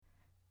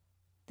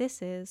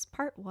This is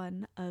part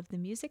one of the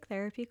Music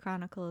Therapy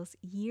Chronicles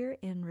Year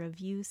in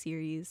Review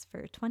series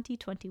for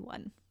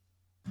 2021.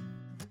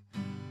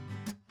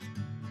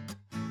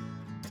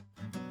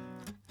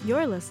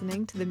 You're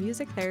listening to the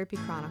Music Therapy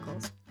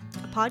Chronicles,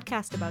 a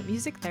podcast about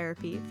music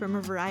therapy from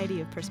a variety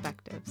of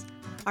perspectives.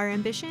 Our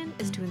ambition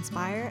is to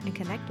inspire and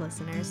connect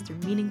listeners through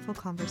meaningful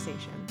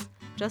conversations,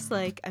 just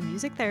like a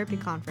music therapy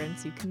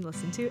conference you can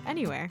listen to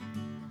anywhere.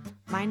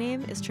 My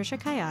name is Trisha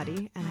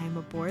Coyote, and I am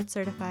a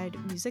board-certified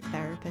music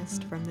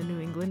therapist from the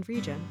New England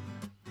region.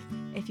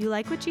 If you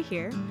like what you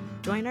hear,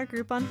 join our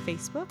group on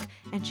Facebook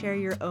and share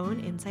your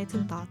own insights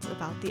and thoughts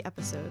about the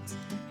episodes.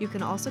 You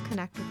can also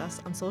connect with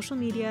us on social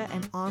media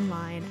and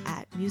online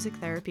at Music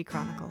Therapy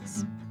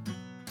Chronicles.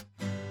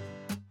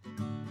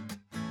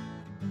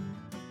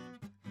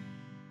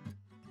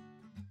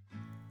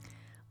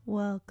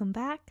 Welcome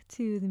back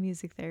to the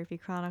Music Therapy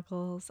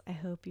Chronicles. I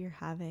hope you're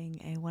having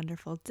a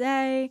wonderful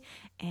day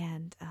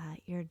and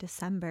your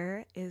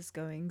December is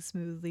going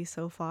smoothly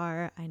so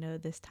far. I know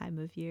this time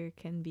of year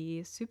can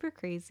be super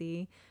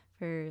crazy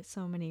for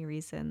so many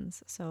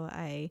reasons. So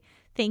I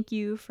thank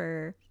you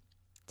for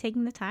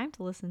taking the time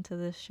to listen to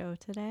this show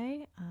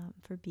today,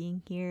 for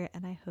being here,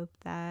 and I hope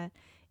that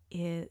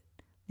it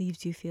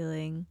leaves you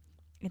feeling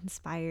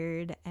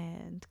inspired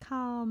and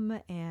calm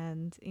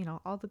and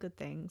all the good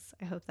things.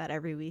 I hope that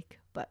every week,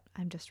 but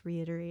I'm just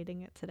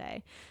reiterating it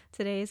today.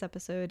 Today's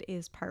episode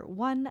is part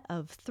 1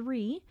 of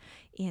 3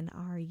 in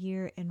our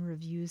year in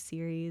review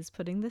series.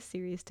 Putting this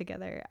series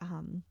together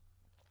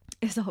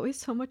is always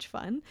so much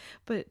fun,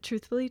 but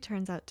truthfully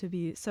turns out to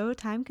be so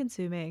time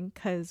consuming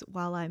because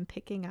while I'm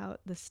picking out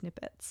the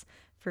snippets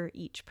for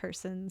each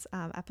person's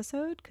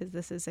episode, because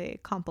this is a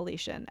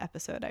compilation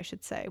episode, I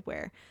should say,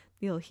 where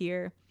you'll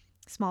hear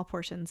small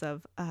portions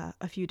of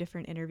a few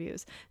different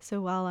interviews.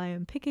 So while I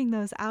am picking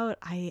those out,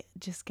 I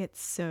just get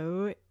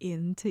so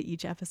into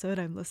each episode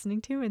I'm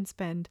listening to and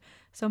spend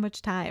so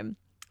much time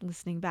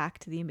listening back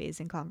to the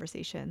amazing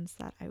conversations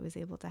that I was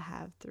able to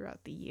have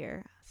throughout the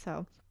year.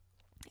 So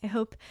I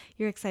hope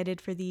you're excited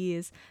for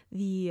these.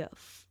 The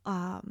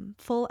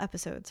full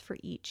episodes for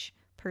each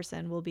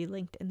person will be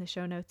linked in the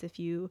show notes if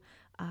you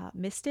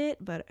missed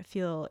it but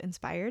feel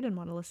inspired and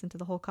want to listen to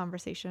the whole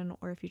conversation,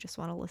 or if you just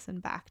want to listen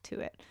back to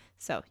it.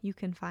 So you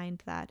can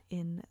find that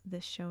in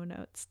the show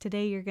notes.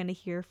 Today you're going to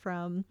hear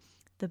from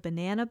the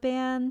Banana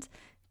Band,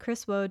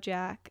 Chris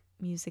Wojak,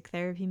 Music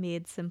Therapy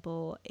Made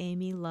Simple,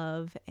 Amy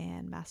Love,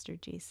 and Master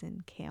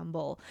Jason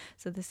Campbell.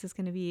 So this is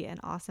going to be an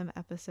awesome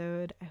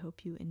episode. I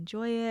hope you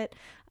enjoy it.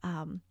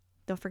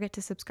 Don't forget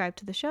to subscribe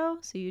to the show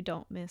so you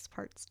don't miss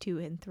parts 2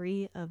 and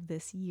 3 of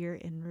this year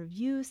in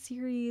review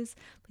series.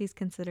 Please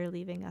consider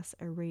leaving us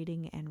a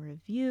rating and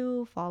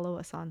review. Follow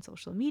us on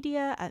social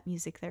media at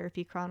Music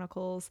Therapy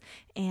Chronicles.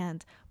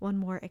 And one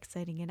more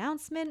exciting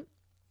announcement.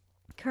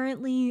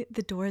 Currently,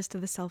 the doors to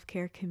the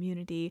self-care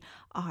community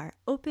are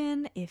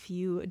open. If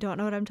you don't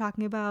know what I'm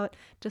talking about,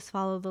 just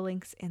follow the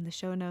links in the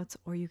show notes,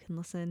 or you can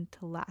listen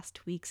to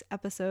last week's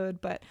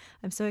episode. But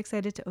I'm so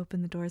excited to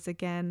open the doors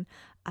again,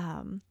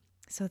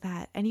 so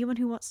that anyone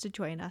who wants to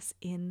join us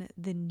in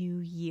the new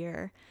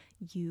year,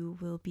 you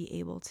will be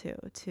able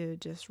to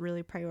just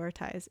really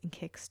prioritize and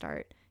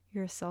kickstart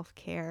your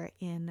self-care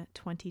in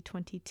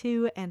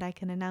 2022. And I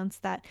can announce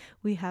that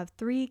we have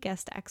 3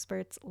 guest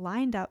experts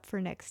lined up for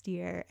next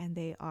year, and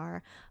they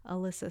are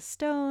Alyssa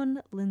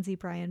Stone, Lindsay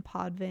Bryan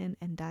Podvin,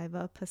 and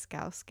Diva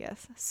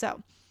Paskowskis.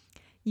 So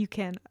you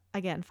can,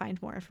 again,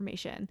 find more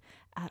information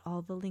at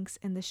all the links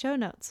in the show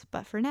notes.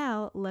 But for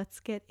now, let's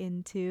get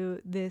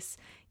into this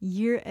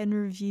year in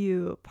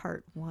review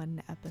part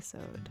 1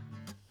 episode.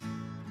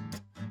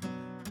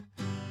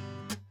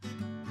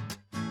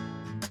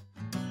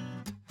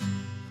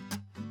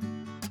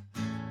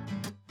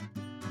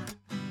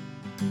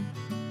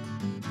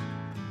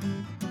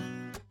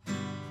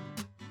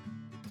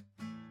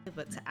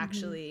 But to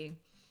actually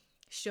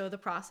show the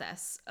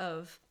process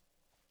of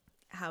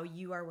how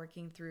you are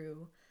working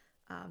through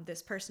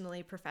this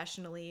personally,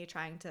 professionally,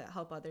 trying to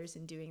help others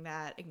in doing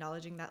that,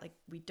 acknowledging that like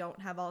we don't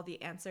have all the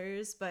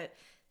answers, but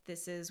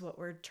this is what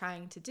we're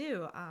trying to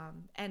do.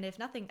 And if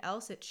nothing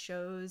else, it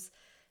shows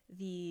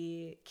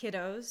the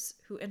kiddos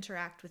who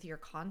interact with your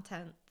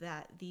content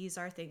that these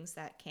are things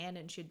that can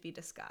and should be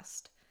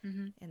discussed,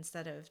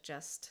 instead of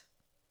just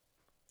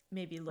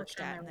maybe looked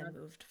at and then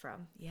moved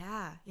from.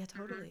 Yeah,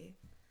 totally.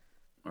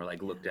 Or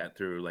like looked at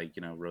through like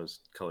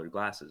rose colored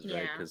glasses,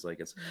 right? Because like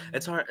it's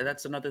hard.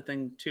 That's another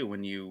thing too,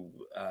 when you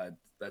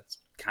that's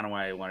kind of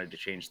why I wanted to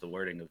change the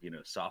wording of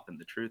soften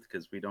the truth,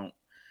 because we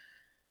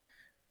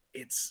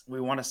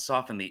want to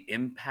soften the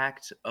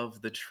impact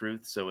of the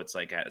truth, so it's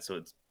like so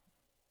it's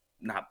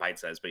not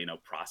bite-sized, but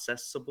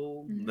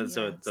processable, Yeah, it's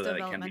so that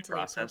it can be developmentally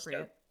processed.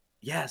 appropriate.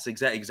 Yes,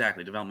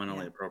 exactly, developmentally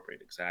Yeah.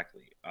 appropriate,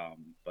 exactly.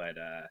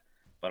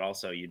 But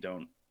also you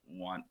don't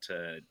want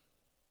to,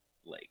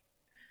 like,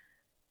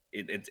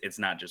 it's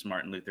not just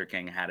Martin Luther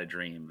King had a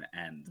dream,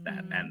 and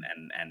that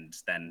and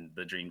then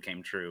the dream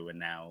came true, and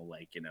now,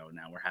 like,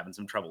 now we're having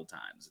some troubled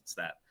times. It's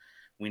that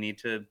we need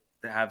to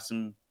have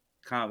some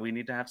we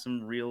need to have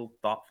some real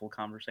thoughtful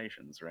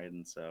conversations, right?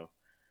 And so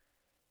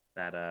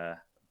that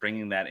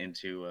bringing that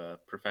into a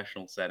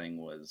professional setting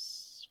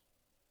was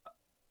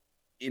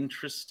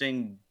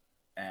interesting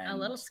A and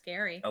little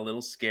scary. a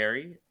little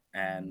scary,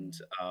 and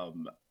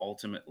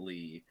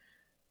ultimately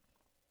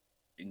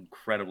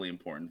incredibly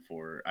important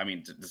for, I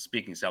mean,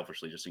 speaking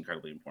selfishly, just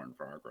incredibly important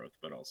for our growth,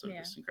 but also Yeah.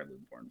 just incredibly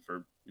important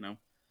for,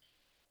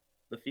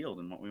 the field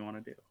and what we want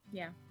to do.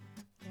 Yeah.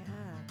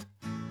 Yeah.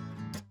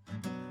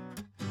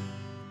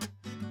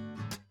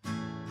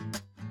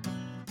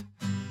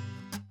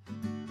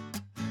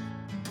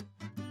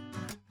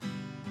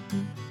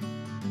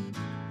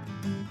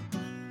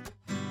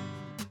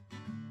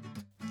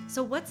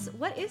 So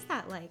what is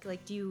that like?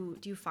 Like do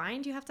you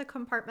find you have to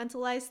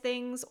compartmentalize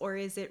things, or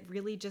is it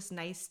really just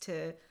nice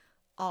to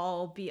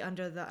all be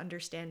under the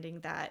understanding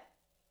that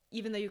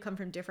even though you come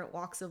from different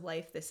walks of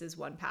life, this is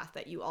one path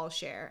that you all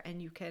share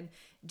and you can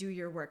do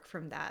your work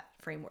from that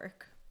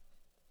framework?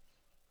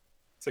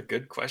 It's a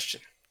good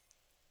question.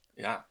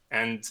 Yeah.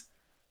 And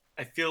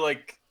I feel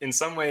like in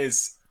some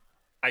ways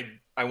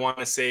I want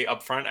to say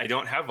upfront I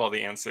don't have all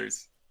the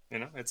answers.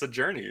 It's a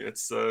journey.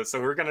 It's so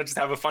we're gonna just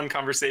have a fun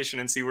conversation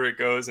and see where it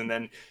goes, and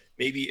then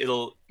maybe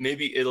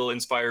it'll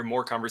inspire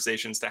more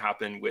conversations to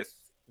happen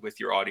with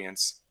your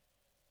audience,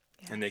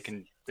 Yes. and they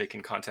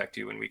can contact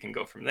you and we can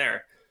go from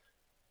there.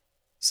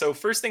 So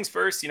first things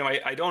first,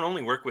 I don't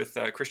only work with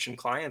Christian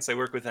clients. I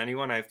work with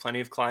anyone. I have plenty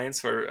of clients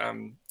who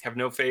have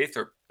no faith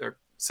or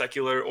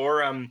secular,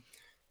 or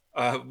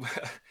uh,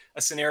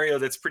 a scenario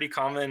that's pretty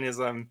common is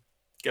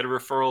get a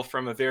referral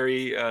from a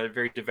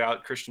very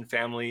devout Christian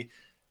family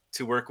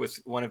to work with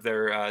one of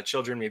their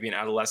children, maybe an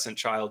adolescent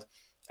child,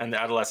 and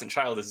the adolescent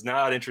child is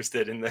not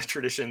interested in the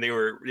tradition they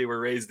were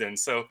raised in.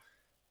 So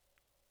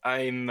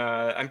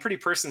I'm pretty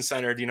person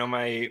centered.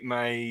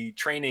 My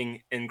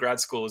training in grad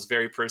school is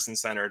very person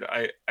centered.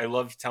 I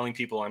love telling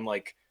people I'm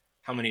like,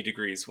 how many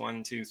degrees?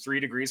 1, 2, 3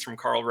 degrees from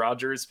Carl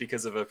Rogers,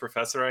 because of a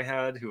professor I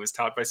had who was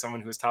taught by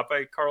someone who was taught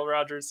by Carl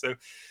Rogers.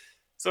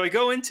 So I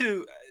go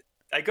into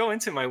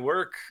my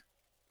work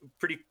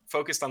pretty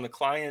focused on the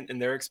client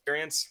and their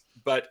experience.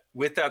 But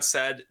with that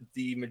said,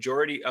 the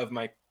majority of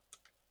my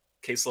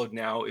caseload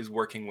now is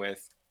working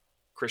with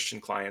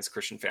Christian clients,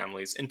 Christian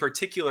families, in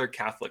particular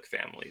Catholic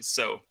families.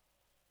 So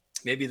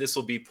maybe this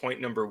will be point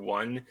number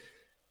one.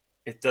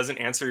 It doesn't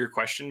answer your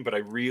question, but I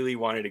really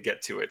wanted to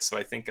get to it. So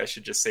I think I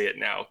should just say it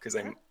now, because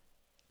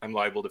I'm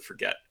liable to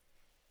forget.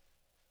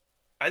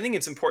 I think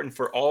it's important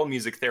for all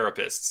music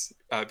therapists,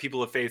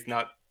 people of faith,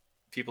 not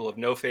people of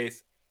no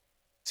faith,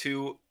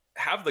 to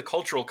have the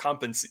cultural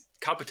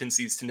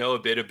competencies to know a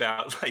bit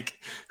about like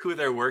who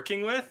they're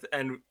working with.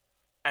 And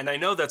I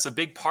know that's a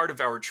big part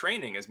of our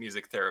training as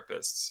music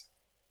therapists.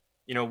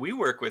 We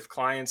work with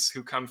clients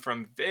who come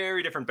from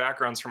very different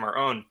backgrounds from our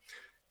own.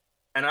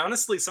 And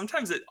honestly,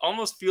 sometimes it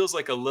almost feels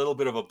like a little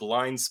bit of a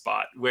blind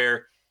spot,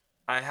 where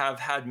I have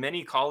had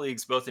many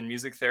colleagues, both in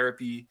music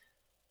therapy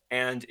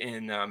and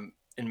in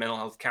mental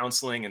health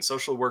counseling and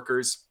social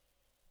workers,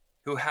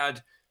 who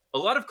had a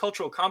lot of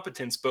cultural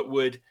competence, but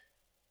would,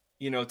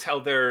 tell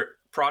their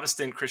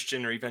Protestant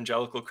Christian or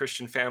evangelical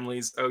Christian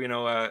families,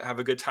 have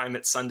a good time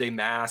at Sunday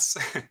Mass,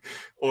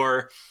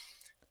 or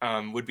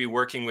would be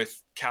working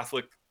with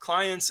Catholic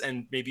clients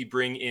and maybe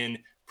bring in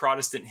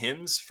Protestant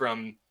hymns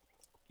from,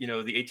 the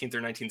 18th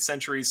or 19th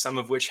centuries, some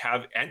of which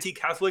have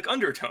anti-Catholic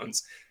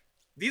undertones.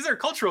 These are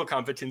cultural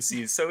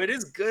competencies. So it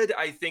is good,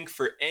 I think,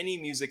 for any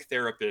music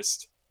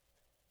therapist,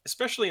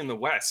 especially in the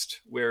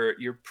West, where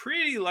you're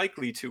pretty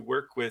likely to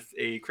work with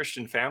a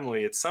Christian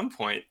family at some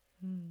point,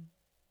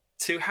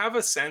 to have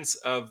a sense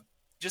of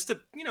just a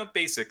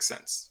basic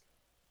sense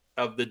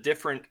of the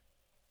different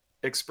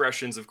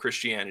expressions of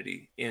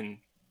Christianity in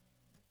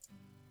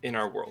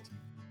our world.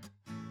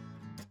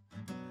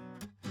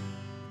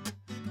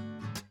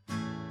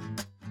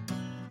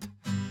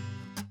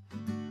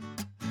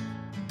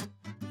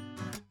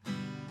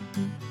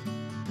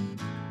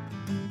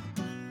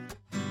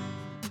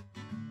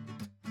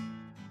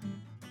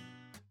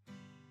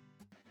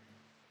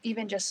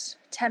 Even just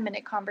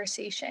 10-minute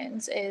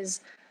conversations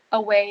is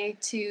a way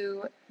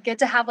to get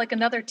to have like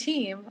another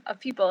team of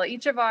people.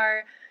 Each of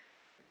our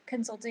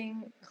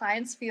consulting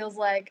clients feels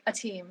like a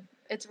team.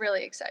 It's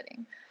really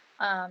exciting.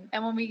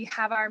 And when we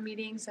have our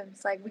meetings,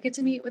 it's like we get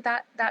to meet with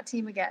that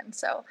team again.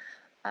 So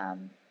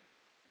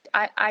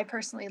I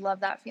personally love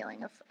that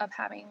feeling of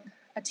having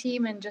a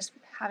team and just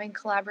having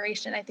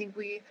collaboration. I think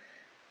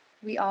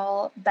we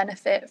all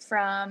benefit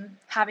from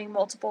having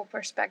multiple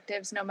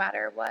perspectives, no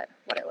matter what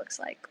it looks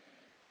like.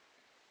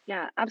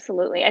 Yeah,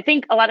 absolutely. I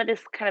think a lot of this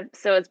kind of,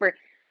 so as we're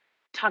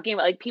talking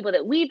about like people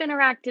that we've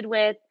interacted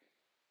with,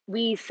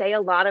 we say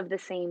a lot of the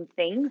same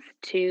things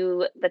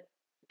to the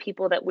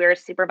people that we're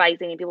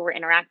supervising and people we're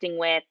interacting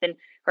with and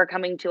who are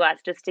coming to us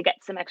just to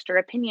get some extra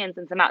opinions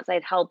and some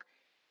outside help.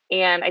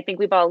 And I think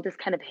we've all just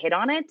kind of hit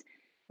on it,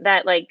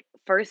 that like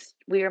first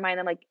we remind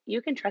them, like,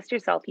 you can trust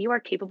yourself. You are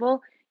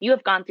capable. You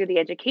have gone through the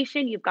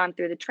education. You've gone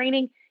through the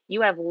training.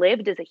 You have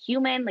lived as a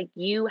human. Like,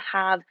 you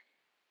have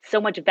so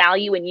much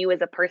value in you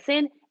as a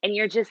person, and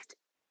you're just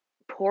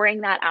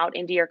pouring that out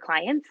into your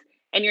clients,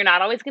 and you're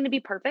not always going to be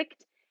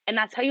perfect. And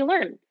that's how you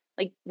learn.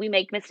 Like we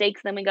make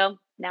mistakes, then we go,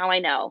 now I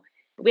know.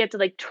 But we have to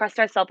like trust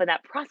ourselves in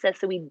that process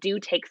so we do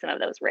take some of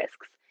those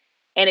risks.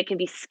 And it can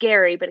be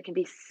scary, but it can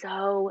be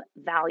so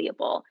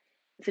valuable.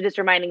 So just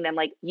reminding them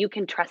like you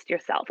can trust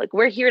yourself. Like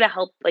we're here to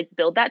help like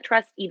build that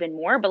trust even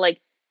more, but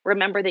like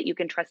remember that you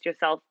can trust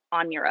yourself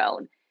on your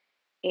own.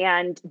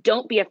 And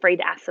don't be afraid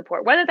to ask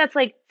support, whether that's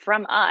like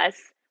from us,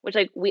 which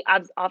like we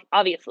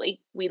obviously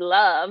we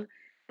love,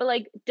 but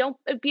like don't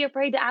be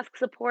afraid to ask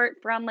support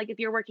from like if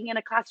you're working in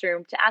a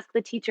classroom to ask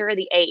the teacher or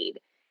the aide,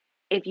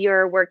 if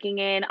you're working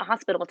in a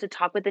hospital to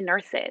talk with the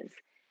nurses,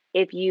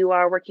 if you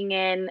are working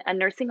in a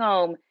nursing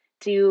home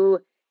to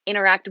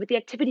interact with the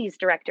activities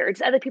director or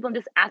just other people and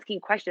just asking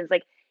questions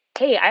like,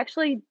 hey, I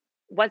actually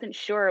wasn't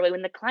sure like,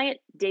 when the client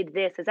did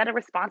this, is that a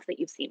response that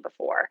you've seen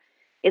before?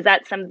 Is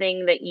that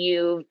something that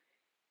you've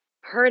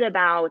heard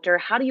about, or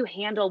how do you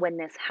handle when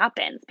this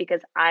happens?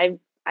 Because I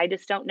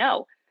just don't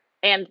know.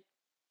 And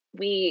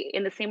we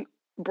in the same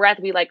breath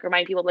we like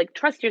remind people like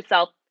trust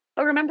yourself,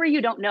 but remember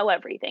you don't know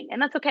everything, and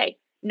that's okay.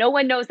 No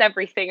one knows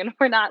everything, and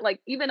we're not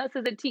like even us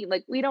as a team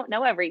like we don't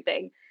know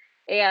everything.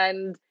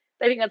 And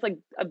I think that's like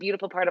a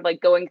beautiful part of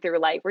like going through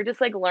life. We're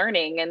just like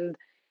learning and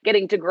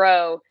getting to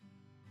grow.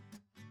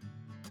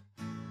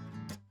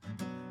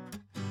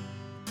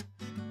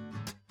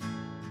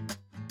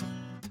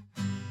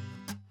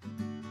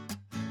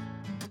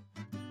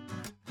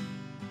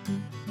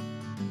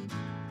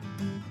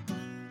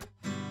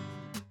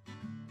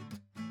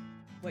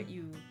 What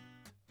you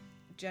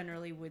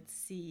generally would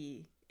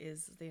see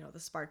is, you know, the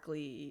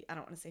sparkly, I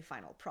don't want to say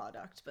final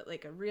product, but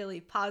like a really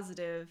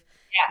positive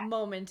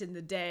moment in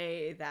the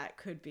day that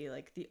could be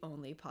like the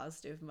only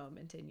positive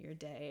moment in your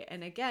day.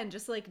 And again,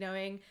 just like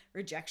knowing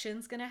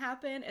rejection's going to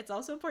happen, it's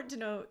also important to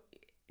know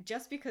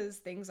just because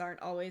things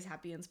aren't always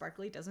happy and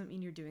sparkly doesn't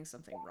mean you're doing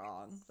something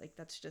wrong. Like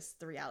that's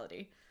just the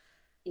reality.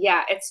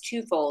 Yeah, it's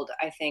twofold,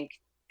 I think,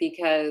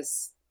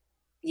 because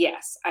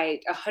yes, I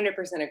 100%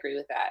 agree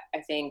with that.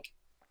 I think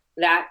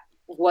that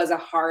was a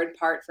hard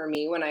part for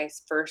me when I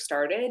first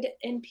started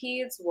in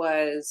peds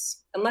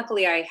was, and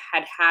luckily I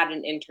had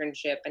an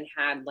internship and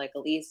had like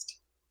at least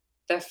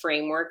the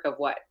framework of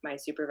what my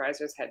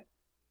supervisors had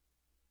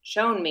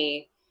shown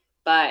me,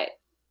 but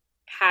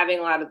having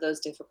a lot of those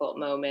difficult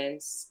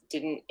moments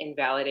didn't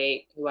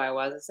invalidate who I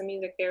was as a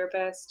music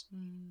therapist.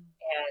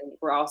 And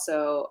we're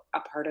also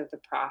a part of the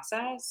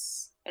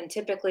process. And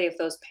typically if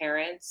those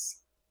parents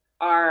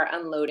are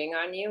unloading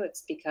on you,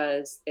 it's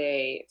because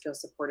they feel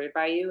supported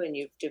by you and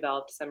you've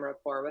developed some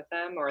rapport with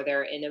them, or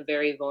they're in a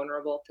very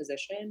vulnerable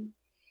position.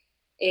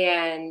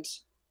 And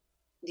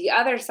the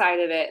other side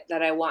of it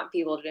that I want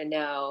people to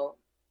know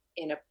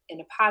in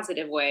a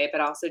positive way,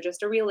 but also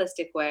just a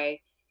realistic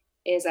way,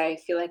 is I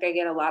feel like I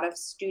get a lot of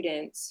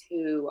students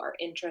who are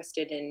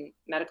interested in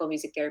medical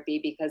music therapy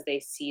because they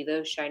see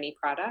those shiny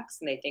products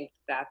and they think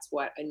that's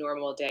what a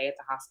normal day at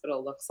the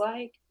hospital looks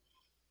like.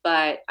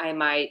 But I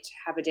might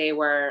have a day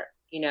where,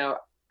 you know,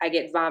 I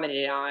get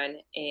vomited on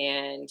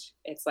and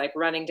it's like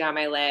running down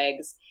my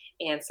legs,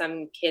 and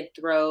some kid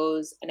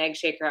throws an egg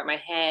shaker at my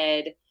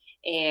head,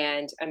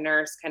 and a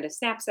nurse kind of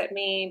snaps at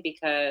me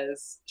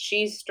because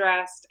she's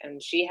stressed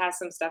and she has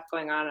some stuff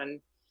going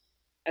on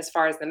as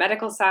far as the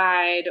medical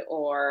side,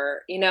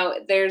 or, you know,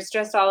 there's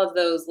just all of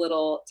those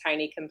little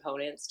tiny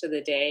components to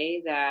the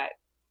day that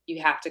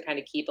you have to kind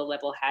of keep a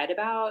level head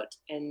about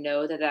and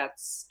know that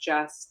that's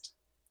just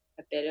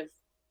a bit of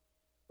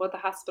what the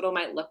hospital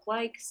might look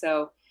like.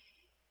 So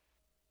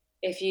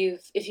if you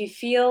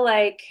feel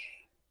like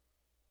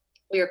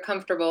you're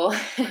comfortable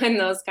in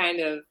those kind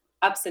of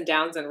ups and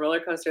downs and roller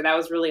coaster, that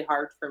was really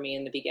hard for me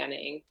in the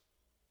beginning.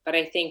 But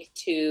I think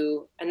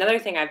too, another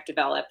thing I've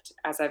developed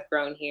as I've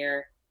grown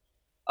here,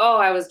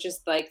 I was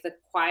just like the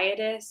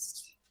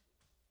quietest,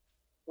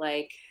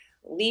 like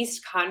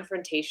least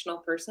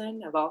confrontational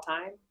person of all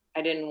time.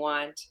 I didn't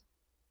want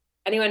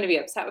anyone to be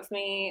upset with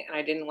me, and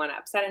I didn't want to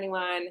upset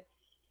anyone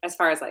as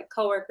far as like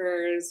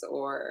coworkers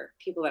or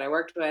people that I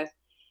worked with.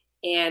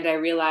 And I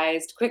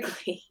realized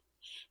quickly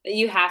that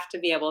you have to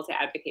be able to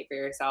advocate for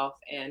yourself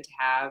and to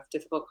have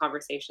difficult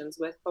conversations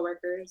with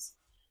coworkers,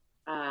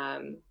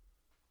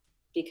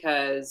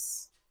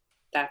 because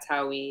that's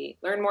how we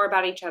learn more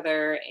about each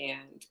other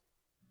and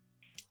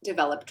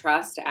develop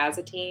trust as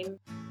a team.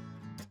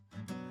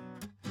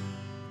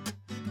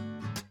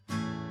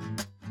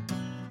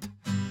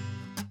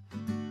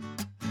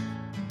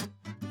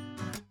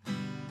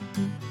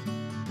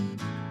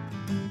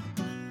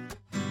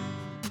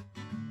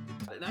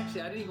 And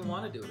actually, I didn't even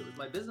want to do it. It was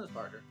my business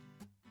partner.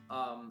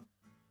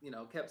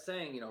 Kept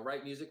saying,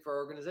 write music for our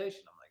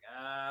organization. I'm like,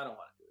 I don't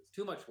want to do it. It's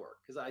too much work,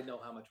 because I know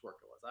how much work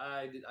it was.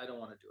 I don't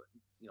want to do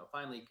it.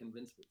 Finally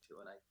convinced me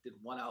to, and I did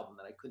one album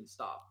that I couldn't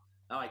stop.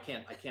 Now I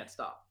can't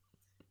stop,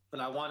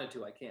 but I wanted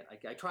to. I can't.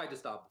 I tried to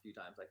stop a few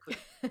times. I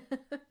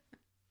couldn't.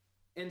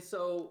 And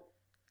so,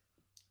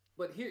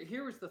 but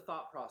here was the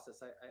thought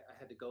process I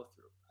had to go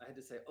through. I had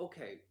to say,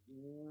 okay,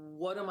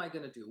 what am I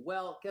going to do?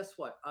 Well, guess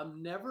what?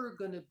 I'm never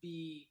going to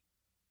be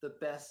the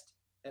best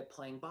at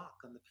playing Bach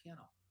on the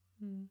piano.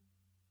 Mm.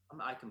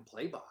 I can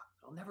play Bach.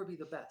 I'll never be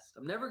the best.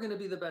 I'm never going to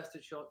be the best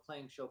at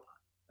playing Chopin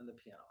on the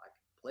piano. I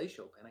can play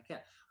Chopin. I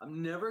can't.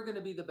 I'm never going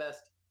to be the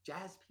best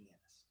jazz pianist.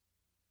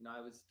 You know,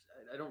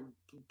 I don't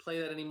play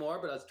that anymore,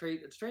 but I was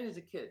trained as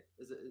a kid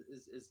as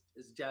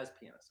a jazz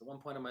pianist. At one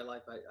point in my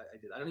life, I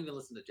did. I don't even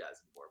listen to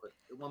jazz anymore, but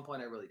at one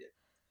point I really did.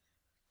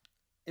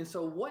 And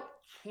so what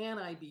can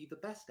I be the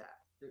best at?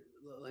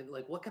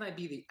 Like what can I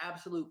be the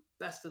absolute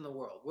best in the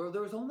world? Well,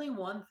 there was only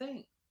one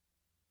thing.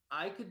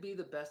 I could be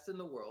the best in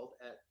the world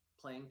at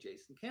playing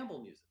Jason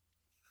Campbell music.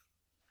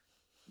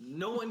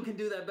 No one can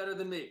do that better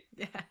than me.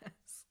 Yes.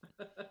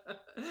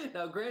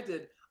 Now,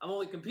 granted, I'm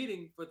only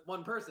competing with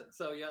one person,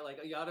 so yeah, like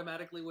you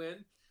automatically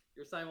win.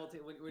 You're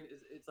simultaneous.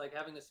 It's like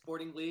having a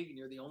sporting league, and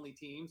you're the only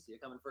team, so you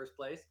come in first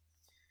place.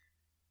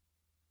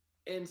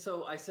 And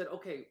so I said,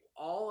 okay,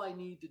 all I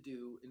need to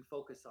do and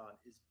focus on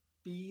is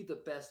be the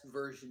best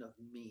version of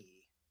me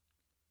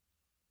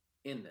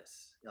in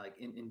this, like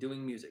in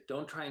doing music.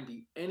 Don't try and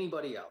be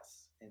anybody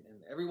else. And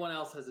everyone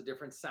else has a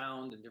different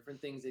sound and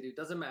different things they do. It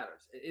doesn't matter.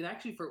 And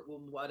actually, for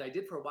what I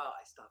did for a while,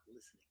 I stopped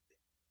listening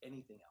to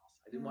anything else.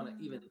 I didn't want to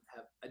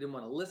I didn't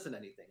want to listen to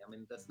anything. I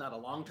mean, that's not a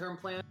long-term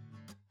plan.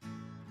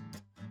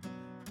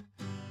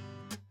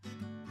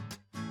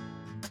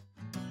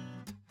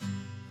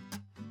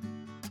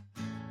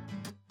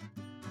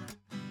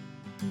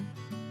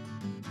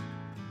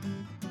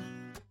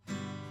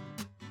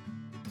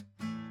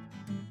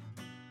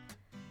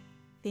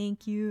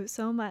 Thank you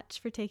so much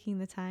for taking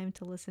the time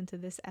to listen to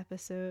this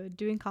episode.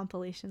 Doing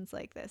compilations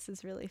like this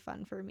is really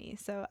fun for me,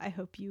 so I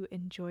hope you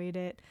enjoyed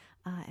it.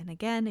 And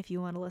again, if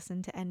you want to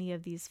listen to any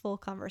of these full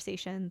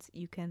conversations,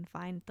 you can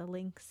find the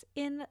links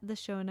in the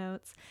show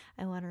notes.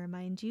 I want to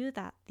remind you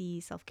that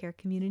the self-care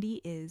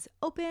community is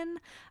open.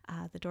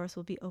 The doors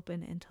will be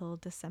open until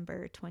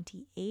December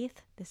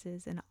 28th. This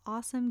is an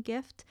awesome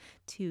gift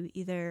to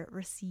either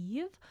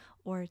receive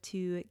or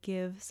to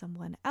give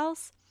someone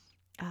else.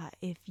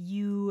 If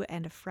you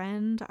and a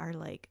friend are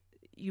like,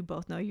 you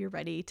both know you're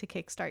ready to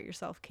kickstart your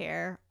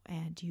self-care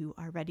and you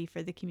are ready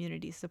for the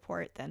community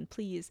support, then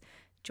please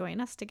join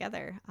us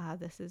together.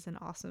 This is an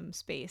awesome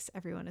space.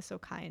 Everyone is so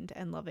kind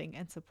and loving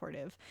and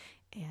supportive.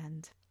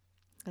 And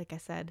like I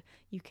said,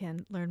 you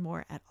can learn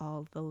more at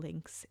all the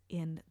links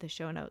in the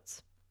show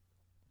notes.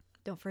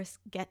 Don't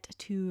forget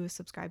to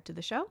subscribe to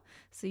the show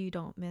so you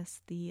don't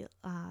miss the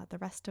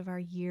rest of our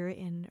year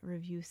in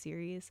review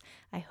series.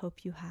 I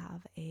hope you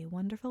have a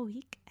wonderful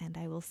week, and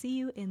I will see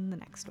you in the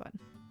next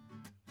one.